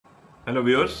Hello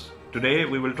viewers, today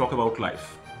we will talk about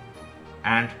life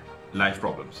and life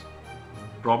problems.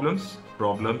 Problems,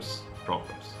 problems,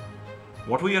 problems.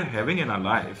 What we are having in our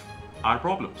life are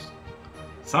problems.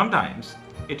 Sometimes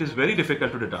it is very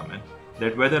difficult to determine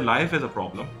that whether life is a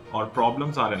problem or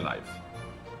problems are in life.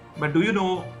 But do you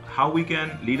know how we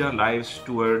can lead our lives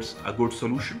towards a good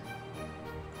solution?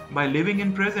 By living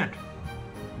in present.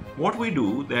 What we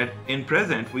do that in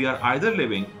present we are either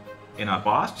living in our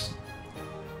pasts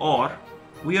or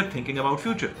we are thinking about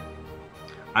future.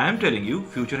 I am telling you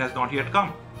future has not yet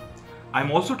come. I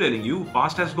am also telling you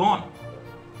past has gone.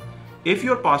 If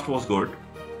your past was good,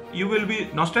 you will be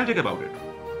nostalgic about it,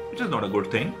 which is not a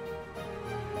good thing.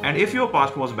 And if your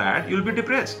past was bad, you will be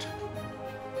depressed.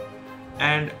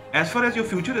 And as far as your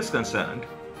future is concerned,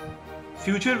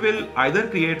 future will either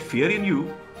create fear in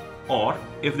you, or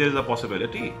if there is a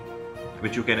possibility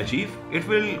which you can achieve, it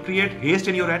will create haste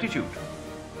in your attitude.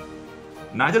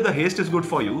 Neither the haste is good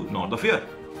for you nor the fear.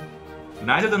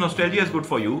 Neither the nostalgia is good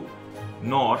for you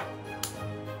nor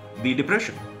the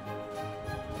depression.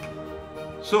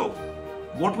 So,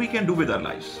 what we can do with our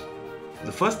lives?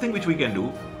 The first thing which we can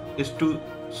do is to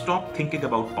stop thinking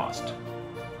about past.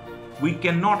 We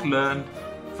cannot learn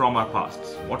from our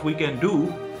pasts. What we can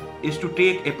do is to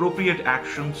take appropriate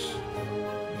actions,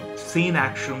 sane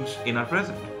actions in our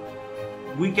present.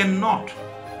 We cannot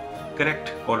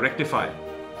correct or rectify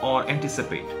or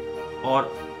anticipate or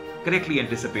correctly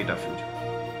anticipate our future.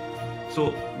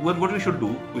 So what we should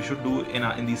do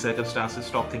in these circumstances,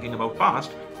 stop thinking about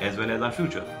past as well as our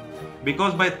future.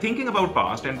 Because by thinking about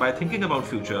past and by thinking about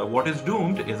future, what is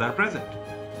doomed is our present.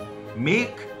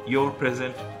 Make your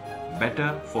present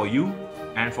better for you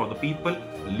and for the people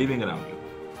living around you.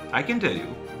 I can tell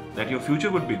you that your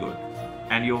future would be good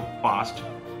and your past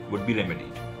would be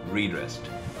remedied, redressed.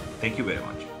 Thank you very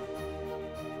much.